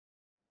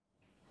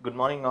Good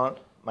morning all.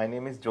 My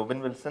name is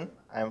Jobin Wilson.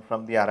 I am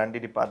from the R&D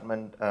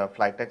department,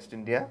 Flytxt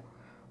India,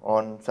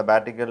 on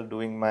sabbatical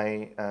doing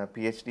my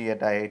PhD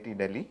at IIT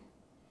Delhi.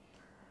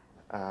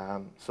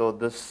 So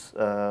this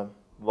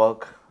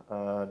work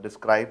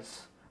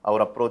describes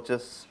our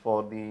approaches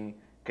for the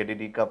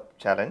KDD Cup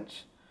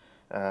challenge.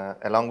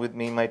 Along with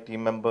me, my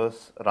team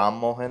members Ram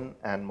Mohan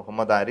and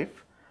Muhammad Arif,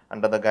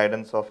 under the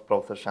guidance of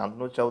Professor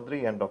Shantanu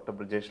Chowdhury and Dr.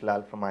 Brijesh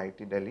Lal from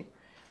IIT Delhi,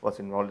 was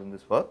involved in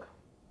this work.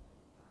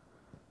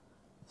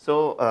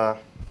 So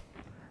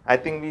I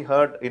think we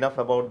heard enough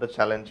about the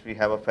challenge. We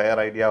have a fair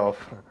idea of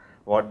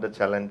what the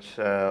challenge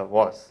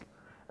was.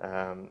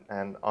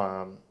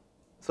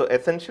 So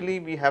essentially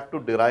we have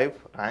to derive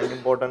rank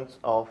importance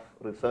of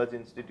research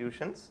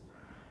institutions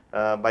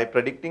by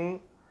predicting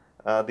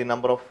the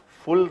number of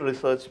full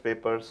research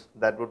papers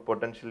that would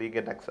potentially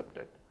get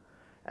accepted.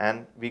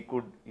 And we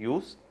could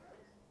use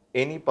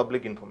any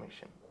public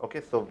information.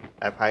 Okay, so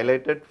I've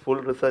highlighted full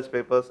research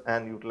papers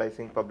and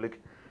utilizing public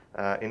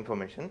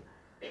information.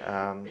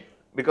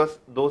 Because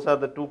those are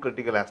the two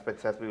critical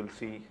aspects, as we will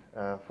see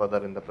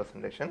further in the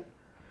presentation.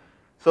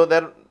 So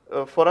there,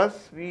 for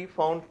us, we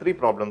found three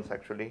problems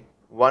actually.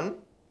 One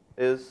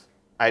is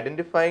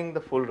identifying the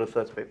full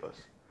research papers.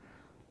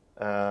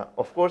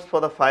 Of course,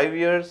 for the 5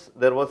 years,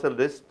 there was a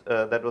list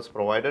that was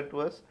provided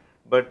to us,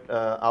 but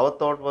our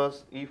thought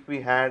was if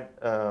we had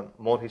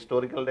more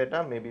historical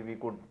data, maybe we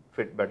could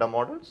fit better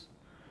models.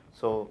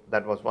 So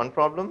that was one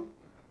problem.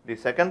 The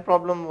second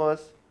problem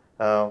was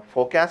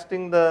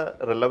forecasting the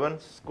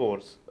relevance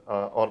scores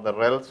or the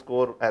REL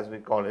score as we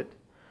call it,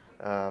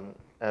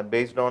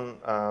 based on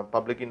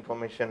public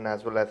information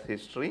as well as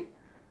history,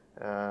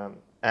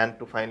 and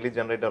to finally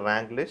generate a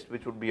rank list,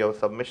 which would be our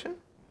submission.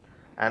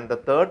 And the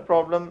third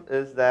problem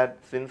is that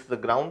since the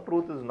ground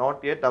truth is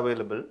not yet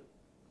available,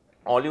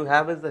 all you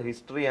have is the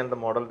history and the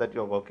model that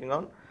you are working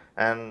on,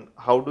 and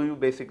how do you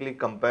basically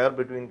compare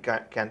between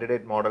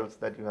candidate models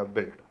that you have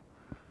built.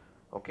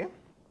 Okay.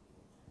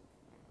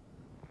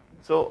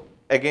 So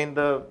again,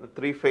 the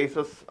three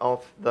phases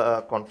of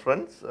the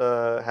conference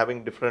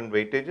having different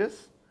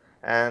weightages,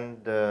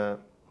 and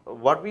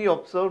what we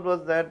observed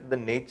was that the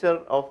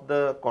nature of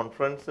the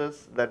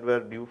conferences that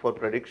were due for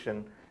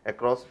prediction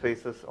across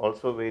phases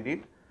also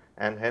varied,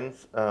 and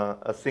hence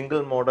a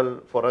single model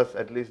for us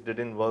at least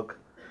didn't work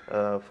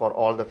for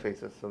all the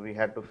phases. So we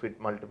had to fit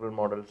multiple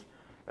models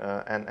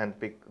and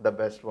pick the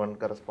best one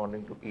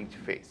corresponding to each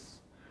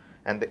phase.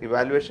 And the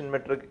evaluation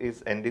metric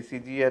is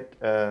NDCG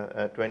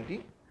at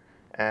 20.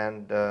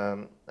 And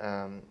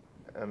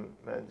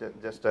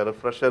just a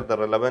refresher, the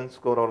relevance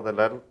score or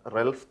the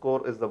REL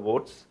score is the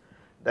votes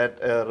that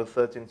a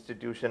research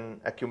institution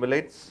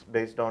accumulates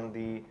based on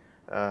the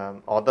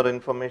author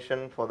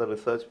information for the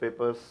research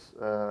papers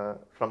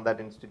from that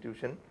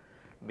institution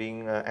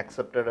being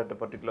accepted at a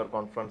particular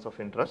conference of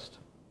interest.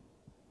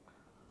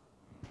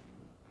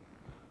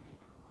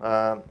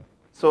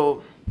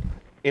 So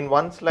in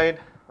one slide,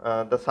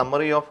 the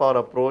summary of our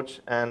approach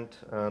and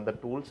the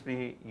tools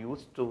we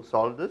used to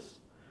solve this.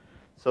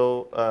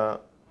 So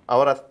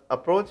our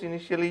approach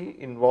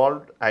initially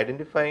involved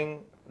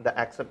identifying the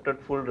accepted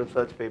full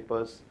research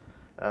papers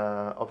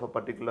of a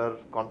particular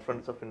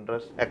conference of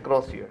interest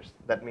across years.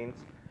 That means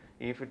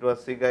if it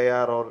was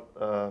SIG-IR or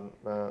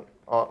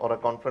a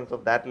conference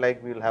of that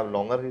like, we will have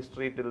longer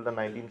history till the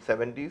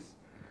 1970s,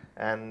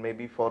 and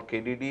maybe for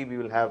KDD we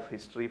will have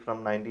history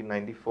from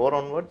 1994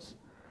 onwards.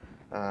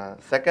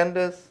 Second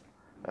is,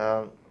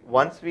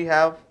 once we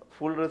have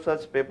full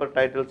research paper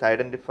titles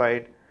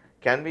identified,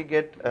 can we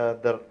get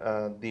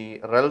the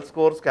REL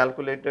scores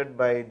calculated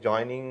by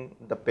joining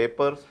the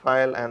papers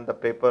file and the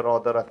paper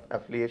author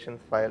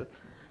affiliations file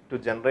to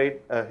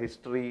generate a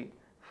history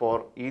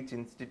for each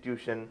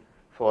institution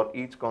for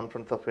each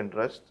conference of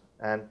interest,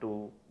 and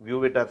to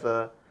view it as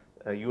a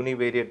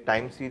univariate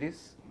time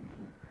series,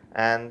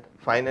 and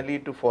finally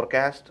to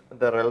forecast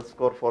the REL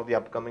score for the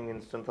upcoming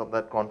instance of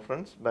that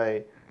conference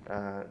by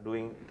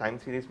doing time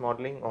series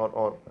modeling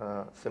or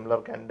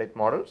similar candidate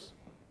models.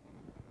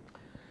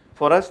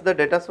 For us, the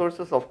data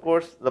sources, of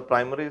course, the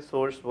primary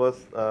source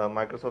was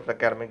Microsoft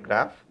Academic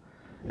Graph,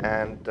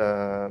 and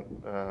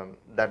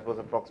that was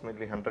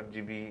approximately 100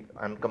 GB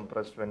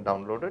uncompressed when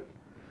downloaded.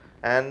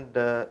 And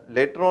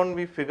later on,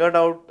 we figured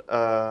out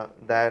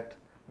that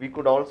we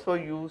could also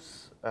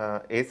use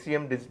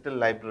ACM Digital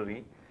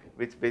Library,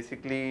 which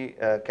basically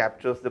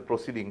captures the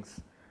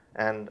proceedings.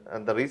 And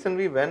the reason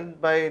we went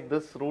by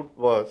this route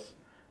was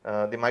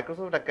the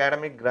Microsoft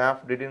Academic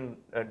Graph didn't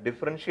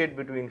differentiate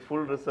between full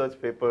research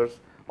papers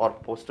or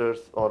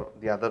posters or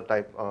the other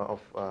type of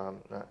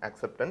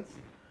acceptance.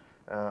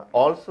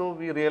 Also,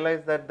 we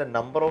realized that the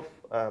number of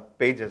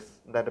pages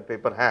that a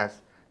paper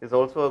has is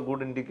also a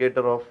good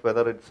indicator of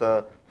whether it's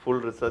a full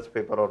research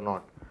paper or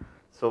not.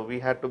 So we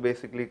had to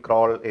basically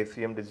crawl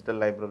ACM Digital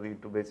Library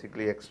to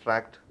basically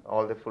extract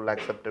all the full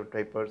accepted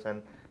papers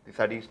and these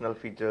additional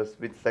features,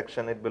 which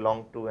section it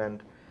belonged to,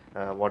 and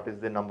what is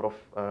the number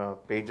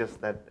of pages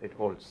that it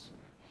holds.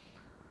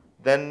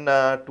 Then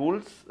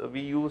tools,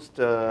 we used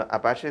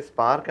Apache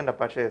Spark and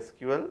Apache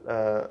SQL,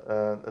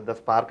 the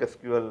Spark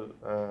SQL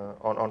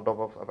on top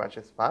of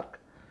Apache Spark.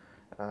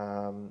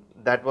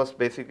 That was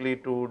basically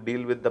to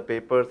deal with the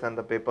papers and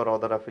the paper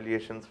author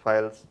affiliations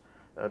files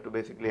to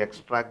basically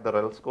extract the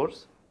rel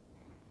scores.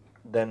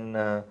 Then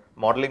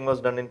modeling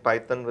was done in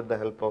Python with the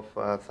help of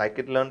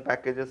scikit-learn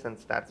packages and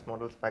stats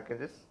models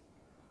packages.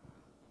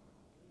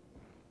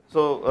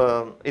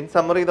 So in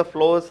summary, the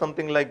flow is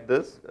something like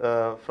this.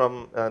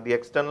 From the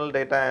external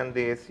data and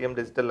the ACM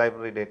digital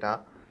library data,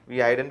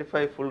 we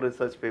identify full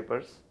research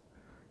papers.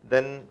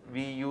 Then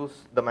we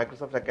use the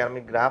Microsoft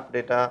Academic Graph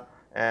data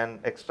and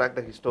extract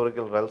the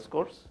historical rel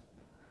scores.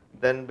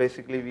 Then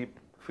basically we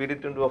feed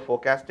it into a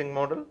forecasting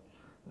model.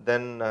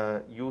 Then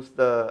use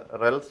the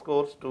rel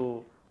scores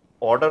to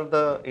order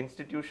the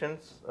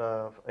institutions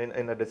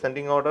in a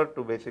descending order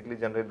to basically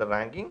generate the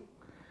ranking.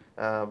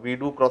 We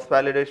do cross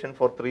validation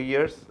for 3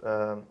 years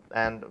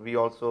and we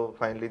also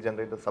finally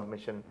generate the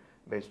submission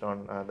based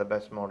on the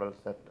best models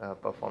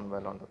that perform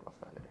well on the cross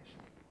validation.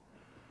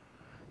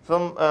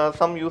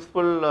 Some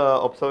useful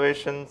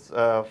observations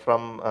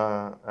from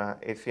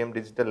ACM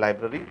digital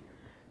library.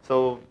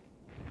 So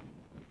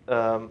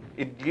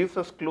it gives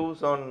us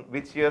clues on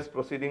which year's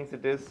proceedings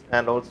it is,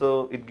 and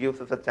also it gives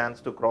us a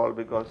chance to crawl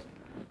because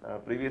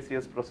previous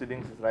year's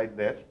proceedings is right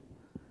there.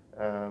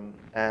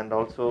 And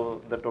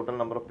also the total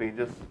number of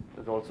pages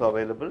is also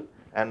available,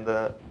 and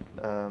the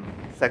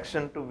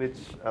section to which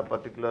a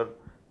particular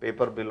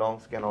paper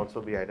belongs can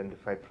also be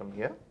identified from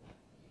here.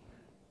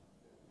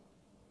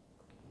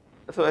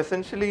 So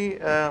essentially,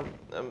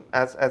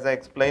 as I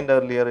explained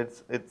earlier,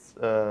 it's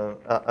a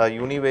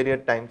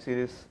univariate time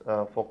series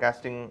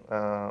forecasting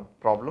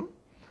problem.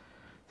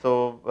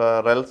 So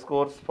rel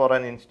scores for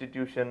an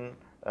institution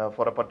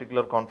for a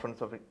particular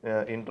conference of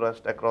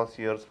interest across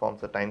years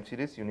forms a time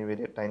series,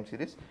 univariate time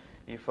series.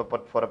 If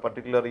for a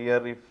particular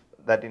year, if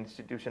that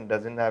institution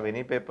doesn't have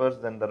any papers,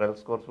 then the rel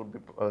scores would be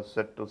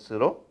set to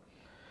 0.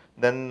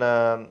 Then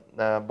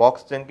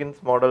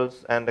Box-Jenkins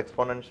models and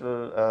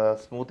exponential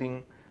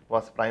smoothing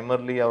was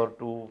primarily our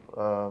two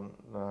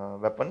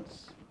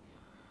weapons,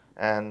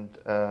 and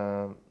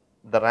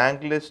the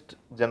rank list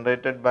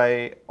generated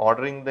by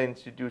ordering the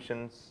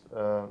institutions,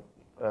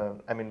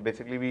 I mean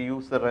basically we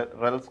use the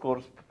rel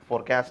scores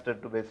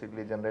forecasted to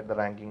basically generate the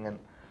ranking and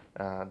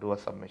do a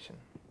submission.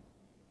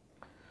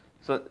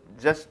 So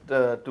just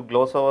to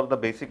gloss over the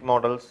basic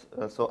models,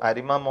 so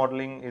ARIMA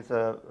modeling is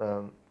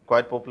a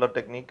quite popular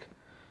technique.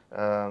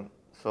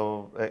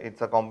 So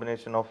it's a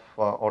combination of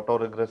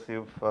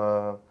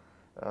autoregressive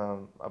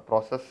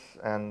process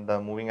and the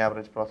moving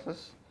average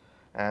process,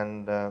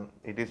 and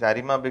it is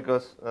ARIMA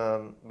because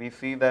we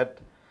see that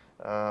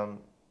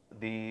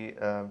the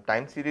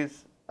time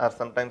series are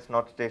sometimes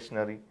not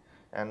stationary,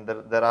 and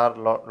there are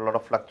lot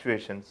of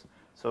fluctuations.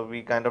 So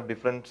we kind of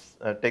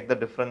take the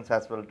difference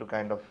as well to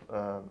kind of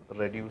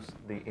reduce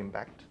the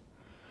impact.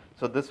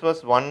 So this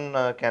was one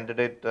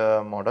candidate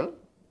model.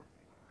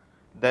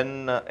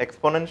 Then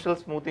exponential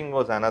smoothing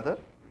was another.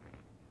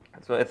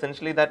 So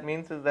essentially that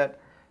means is that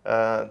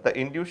the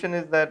intuition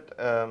is that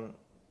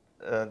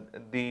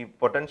the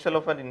potential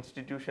of an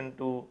institution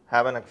to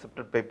have an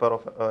accepted paper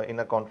of, in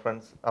a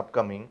conference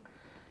upcoming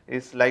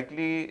is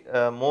likely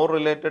more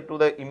related to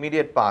the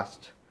immediate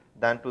past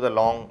than to the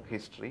long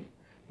history.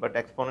 But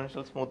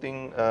exponential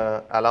smoothing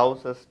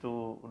allows us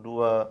to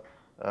do a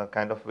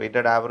kind of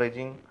weighted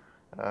averaging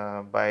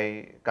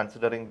by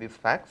considering these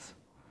facts,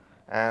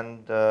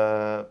 and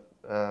the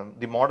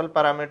model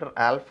parameter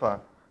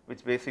alpha,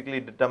 which basically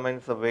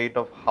determines the weight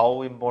of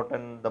how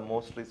important the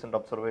most recent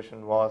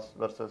observation was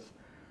versus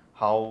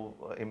how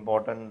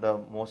important the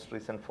most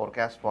recent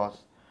forecast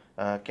was,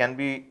 can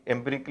be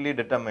empirically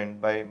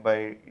determined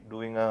by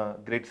doing a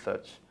grid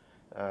search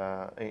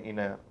in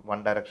a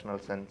one directional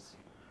sense.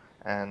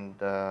 And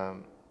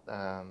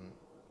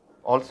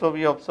also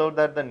we observed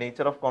that the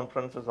nature of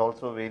conferences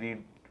also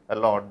varied a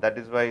lot. That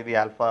is why the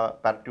alpha,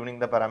 tuning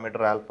the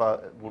parameter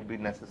alpha would be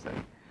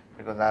necessary,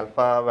 because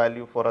alpha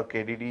value for a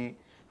KDD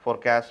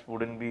forecast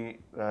wouldn't be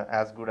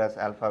as good as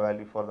alpha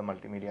value for the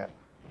multimedia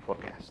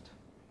forecast.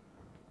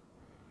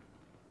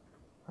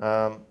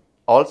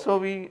 Also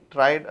we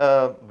tried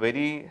a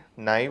very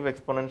naive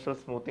exponential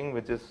smoothing,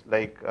 which is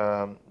like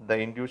the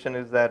intuition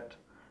is that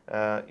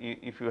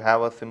if you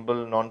have a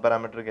simple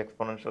non-parametric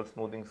exponential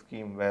smoothing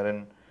scheme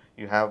wherein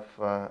you have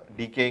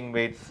decaying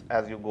weights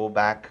as you go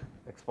back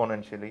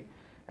exponentially,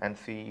 and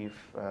see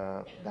if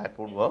that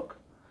would work.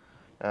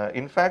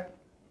 In fact,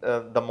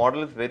 the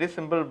model is very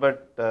simple,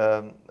 but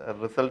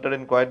resulted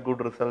in quite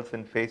good results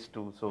in phase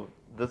 2. So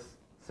this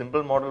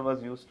simple model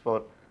was used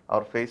for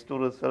our phase 2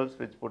 results,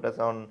 which put us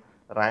on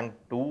rank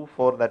 2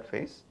 for that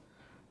phase.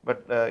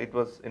 But it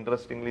was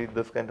interestingly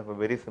this kind of a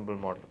very simple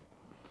model.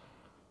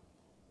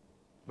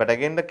 But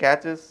again, the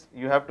catch is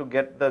you have to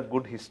get the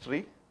good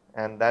history,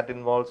 and that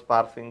involves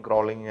parsing,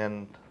 crawling,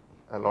 and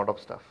a lot of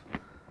stuff.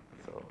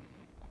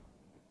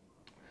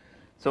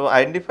 So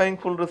identifying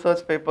full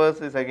research papers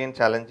is again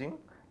challenging.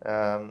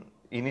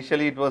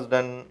 initially it was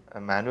done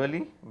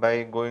manually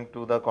by going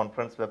to the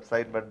conference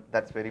website, but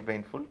that's very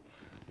painful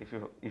if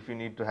you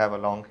need to have a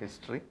long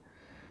history.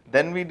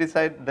 Then we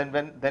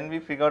then we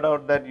figured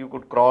out that you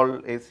could crawl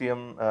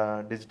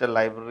ACM digital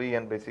library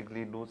and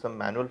basically do some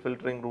manual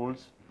filtering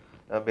rules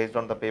based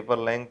on the paper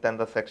length and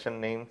the section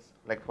names.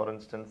 Like for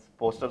instance,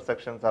 poster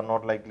sections are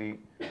not likely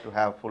to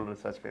have full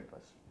research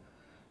papers,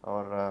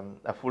 or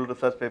a full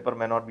research paper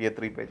may not be a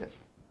 3-pager.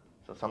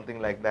 So something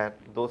like that.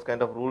 Those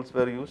kind of rules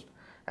were used,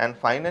 and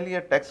finally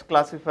a text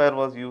classifier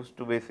was used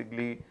to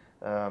basically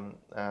to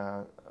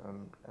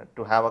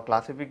have a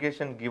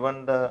classification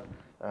given the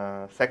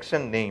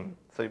section name.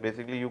 So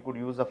basically you could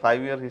use a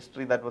 5-year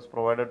history that was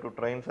provided to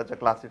train such a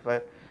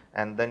classifier,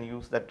 and then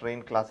use that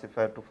trained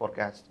classifier to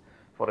forecast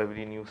for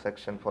every new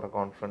section for a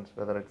conference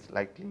whether it's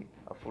likely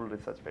a full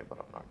research paper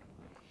or not.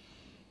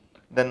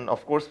 Then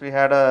of course we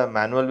had a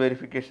manual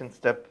verification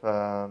step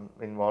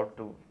involved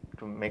to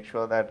make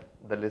sure that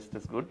the list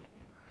is good,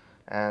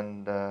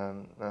 and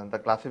the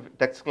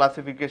text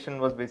classification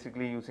was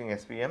basically using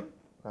SVM,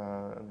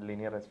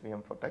 linear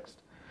SVM for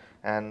text,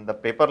 and the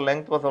paper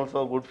length was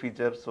also a good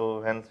feature,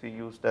 so hence we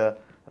used a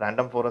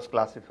random forest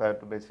classifier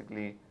to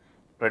basically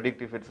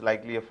predict if it's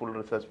likely a full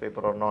research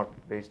paper or not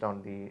based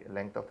on the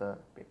length of the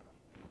paper.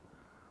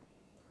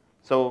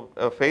 So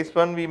phase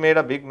 1 we made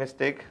a big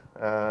mistake.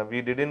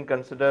 We didn't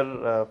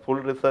consider full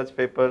research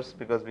papers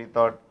because we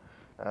thought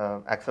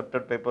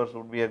accepted papers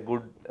would be a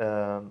good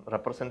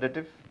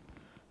representative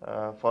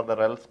for the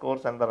REL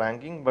scores and the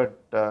ranking, but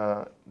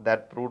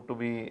that proved to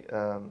be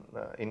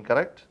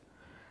incorrect.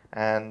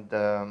 And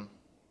our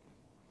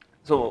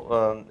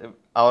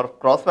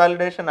cross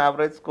validation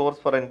average scores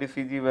for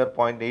NTCG were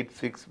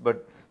 0.86,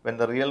 but when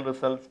the real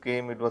results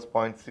came it was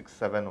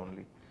 0.67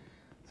 only.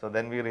 So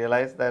then we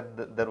realized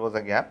that there was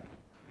a gap,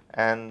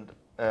 and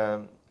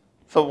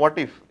so what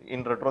if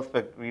in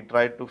retrospect we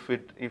tried to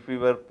fit, if we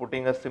were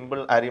putting a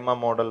simple ARIMA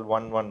model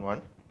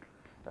 111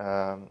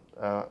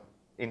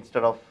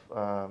 instead of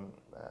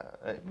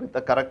with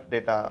the correct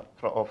data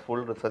of full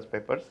research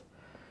papers.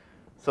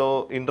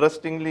 So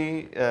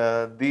interestingly,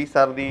 these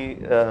are the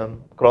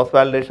cross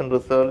validation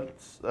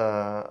results.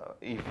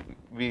 If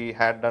we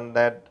had done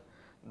that,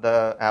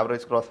 the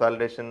average cross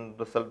validation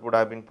result would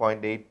have been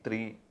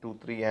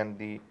 0.8323, and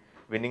the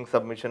winning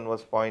submission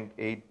was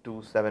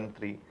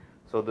 0.8273.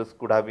 So this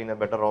could have been a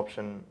better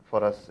option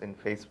for us in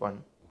phase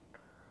 1.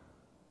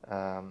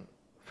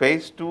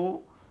 Phase 2,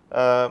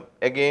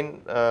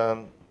 again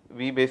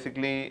we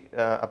basically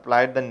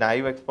applied the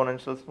naive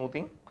exponential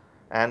smoothing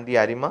and the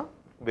ARIMA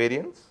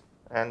variance,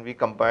 and we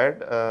compared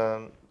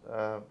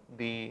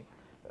the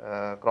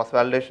cross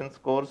validation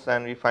scores,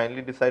 and we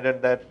finally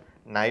decided that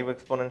naive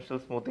exponential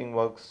smoothing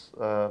works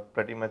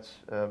pretty much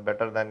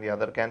better than the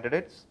other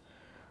candidates.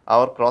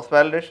 Our cross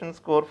validation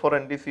score for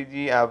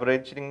NTCG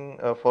averaging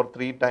for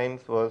 3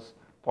 times was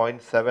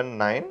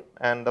 0.79,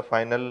 and the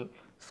final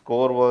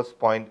score was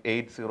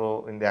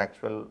 0.80 in the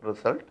actual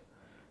result,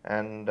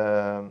 and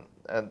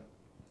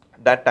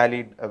that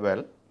tallied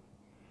well.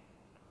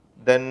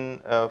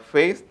 Then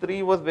phase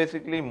 3 was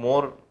basically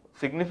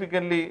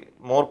significantly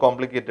more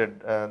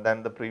complicated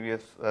than the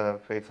previous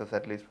phases,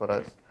 at least for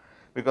us,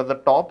 because the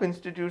top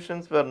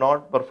institutions were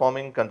not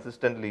performing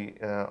consistently,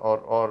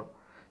 or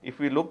if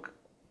we look,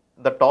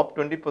 the top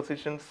 20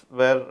 positions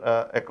were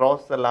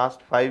across the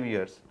last 5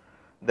 years,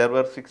 there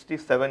were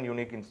 67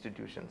 unique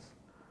institutions,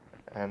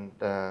 and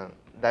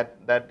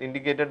that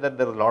indicated that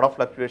there was a lot of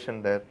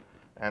fluctuation there,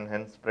 and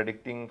hence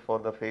predicting for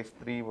the phase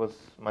 3 was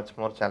much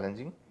more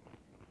challenging.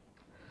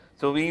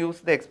 So we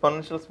used the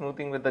exponential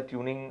smoothing with the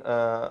tuning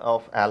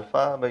of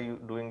alpha by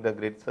doing the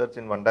grid search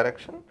in one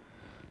direction,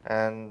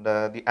 and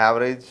the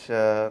average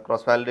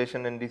cross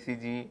validation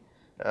NTCG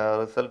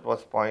result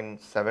was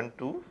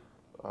 0.72,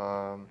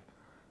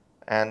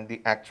 and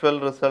the actual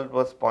result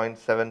was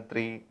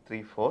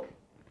 0.7334,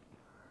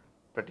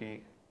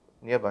 pretty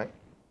nearby.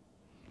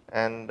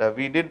 And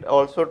we did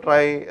also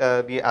try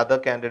the other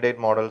candidate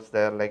models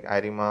there, like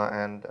ARIMA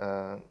and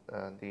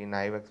the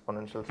naive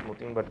exponential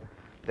smoothing, but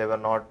they were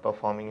not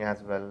performing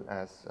as well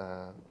as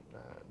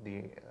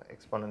the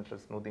exponential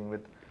smoothing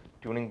with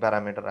tuning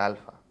parameter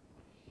alpha.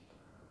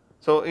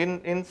 So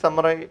in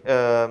summary,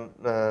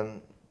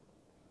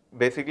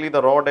 basically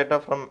the raw data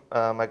from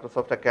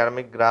Microsoft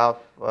Academic Graph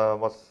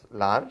was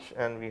large,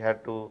 and we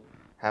had to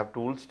have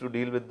tools to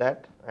deal with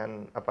that,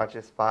 and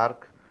Apache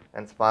Spark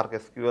and Spark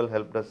SQL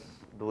helped us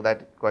do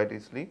that quite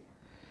easily.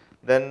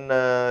 Then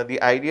the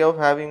idea of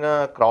having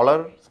a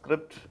crawler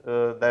script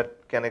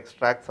that can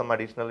extract some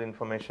additional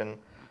information,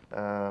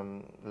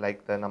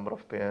 like the number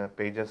of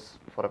pages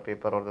for a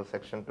paper or the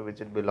section to which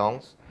it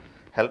belongs,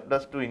 helped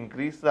us to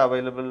increase the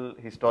available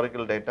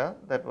historical data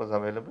that was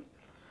available.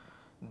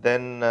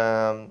 Then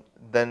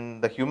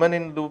the human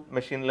in loop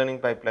machine learning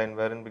pipeline,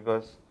 wherein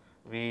because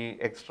we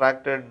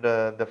extracted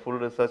the full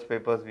research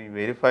papers, we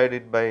verified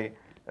it by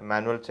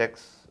manual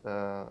checks,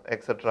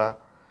 etc.,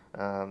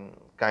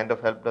 kind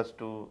of helped us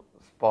to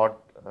spot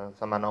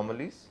some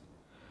anomalies.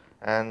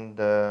 And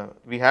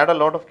we had a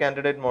lot of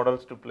candidate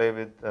models to play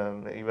with.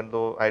 Even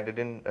though I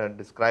didn't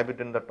describe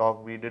it in the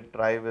talk, we did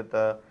try with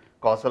a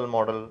causal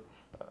model,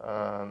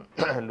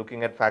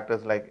 looking at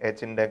factors like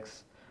H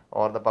index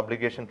or the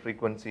publication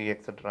frequency,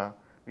 etc.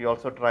 We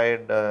also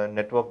tried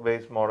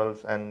network-based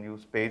models and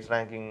used page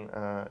ranking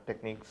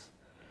techniques.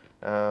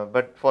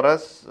 But for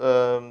us,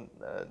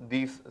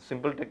 these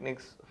simple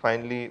techniques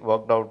finally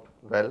worked out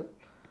well.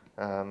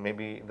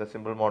 Maybe the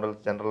simple models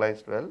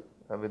generalized well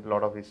with a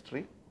lot of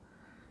history.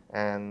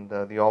 And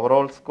the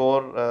overall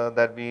score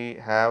that we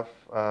have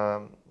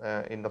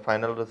in the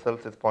final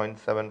results is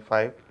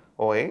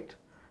 0.7508,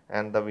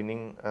 and the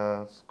winning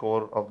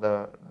score of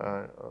the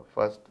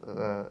first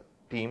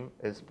team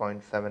is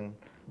 0.7656.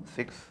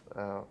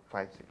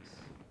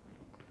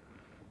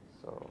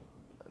 So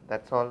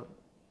that's all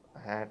I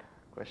had.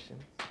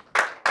 Questions?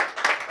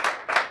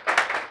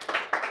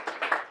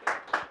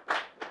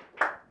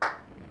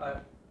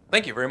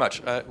 Thank you very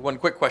much. One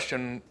quick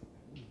question.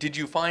 Did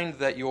you find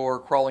that your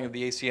crawling of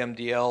the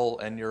ACMDL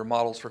and your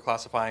models for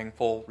classifying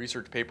full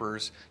research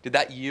papers, did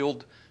that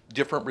yield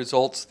different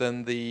results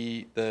than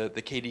the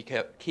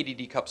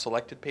KDD Cup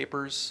selected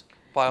papers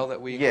file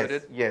that we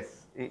included?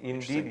 Yes,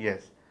 indeed,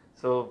 yes.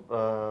 So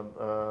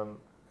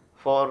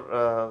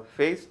for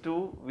phase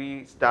 2,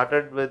 we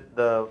started with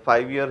the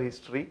 5-year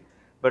history,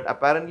 but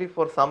apparently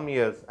for some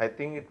years, I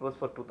think it was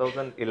for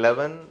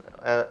 2011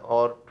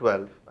 or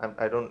 12,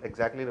 I don't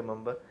exactly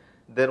remember,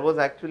 there was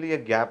actually a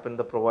gap in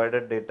the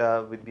provided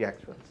data with the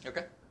actuals.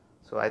 Okay.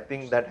 So I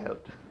think that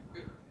helped.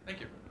 Good.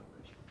 Thank you.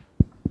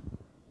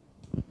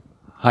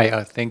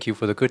 Hi, thank you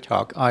for the good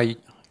talk. I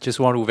just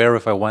want to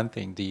verify one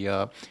thing.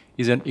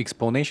 Is an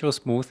exponential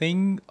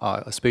smoothing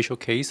a special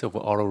case of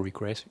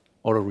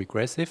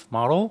autoregressive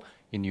model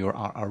in your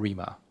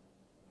ARIMA?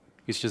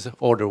 It's just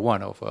order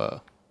 1 of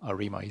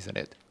ARIMA, isn't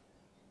it?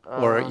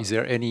 Or is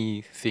there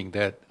anything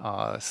that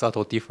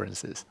subtle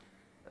differences?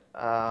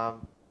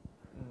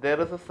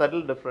 There is a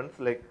subtle difference.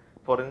 Like,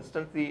 for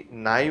instance, the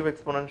naive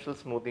exponential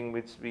smoothing,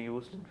 which we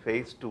used in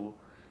phase 2,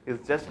 is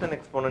just an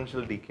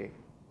exponential decay.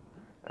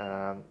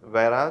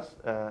 Whereas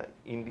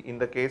in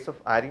the case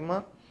of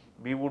ARIMA,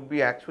 we would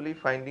be actually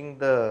finding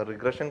the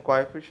regression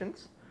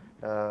coefficients,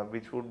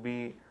 which would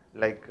be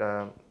like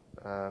the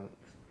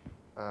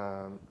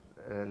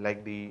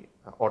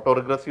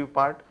autoregressive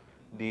part,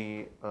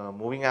 the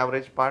moving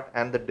average part,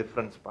 and the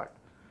difference part.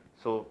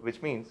 So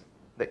which means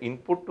the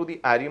input to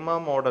the ARIMA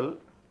model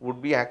would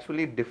be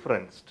actually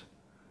differenced.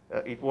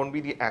 It won't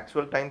be the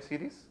actual time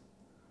series.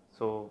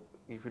 So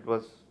if it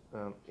was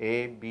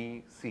A,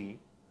 B, C,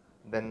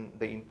 then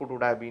the input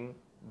would have been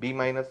B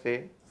minus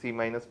A, C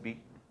minus B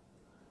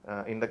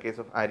in the case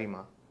of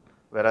ARIMA.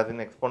 Whereas in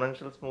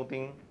exponential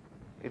smoothing,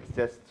 it's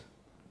just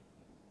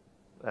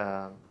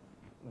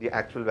the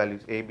actual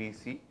values A, B,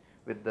 C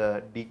with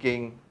the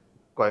decaying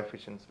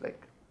coefficients.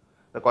 Like,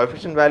 the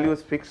coefficient value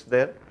is fixed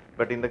there,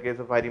 but in the case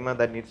of ARIMA,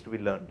 that needs to be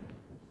learned.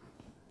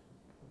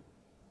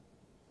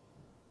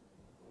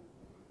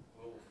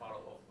 We'll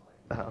follow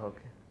offline.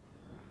 Okay.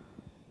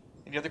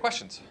 Any other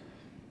questions?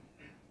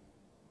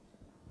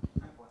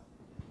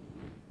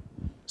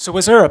 So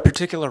was there a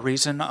particular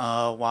reason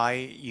why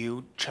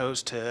you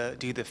chose to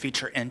do the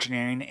feature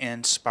engineering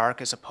in Spark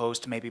as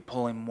opposed to maybe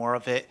pulling more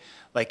of it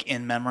like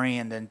in memory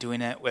and then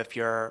doing it with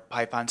your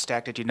Python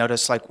stack? Did you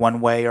notice like one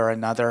way or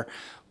another,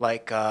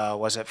 like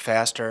was it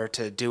faster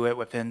to do it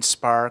within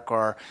Spark,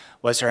 or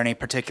was there any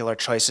particular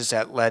choices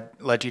that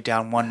led you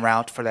down one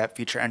route for that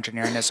feature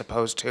engineering as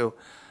opposed to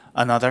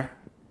another?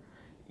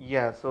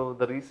 Yeah, so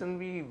the reason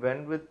we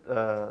went with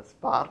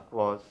Spark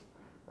was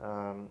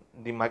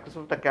the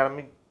Microsoft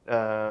Academic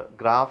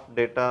graph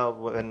data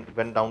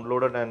when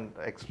downloaded and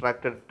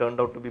extracted turned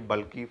out to be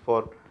bulky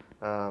for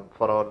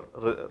our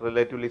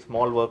relatively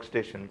small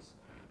workstations.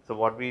 So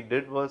what we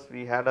did was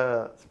we had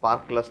a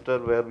Spark cluster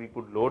where we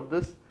could load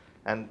this,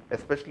 and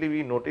especially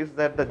we noticed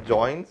that the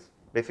joins,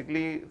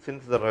 basically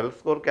since the REL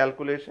score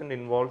calculation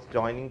involves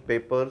joining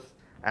papers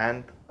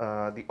and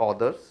the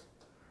authors,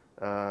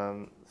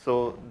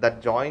 so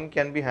that join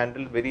can be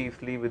handled very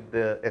easily with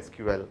the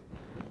SQL.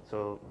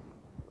 So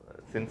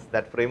since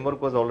that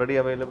framework was already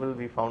available,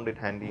 we found it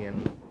handy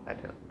and that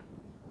helped.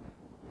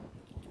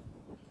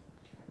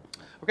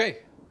 Okay.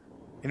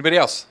 Anybody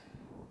else?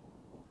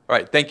 All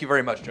right. Thank you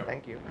very much, Joe.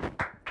 Thank you.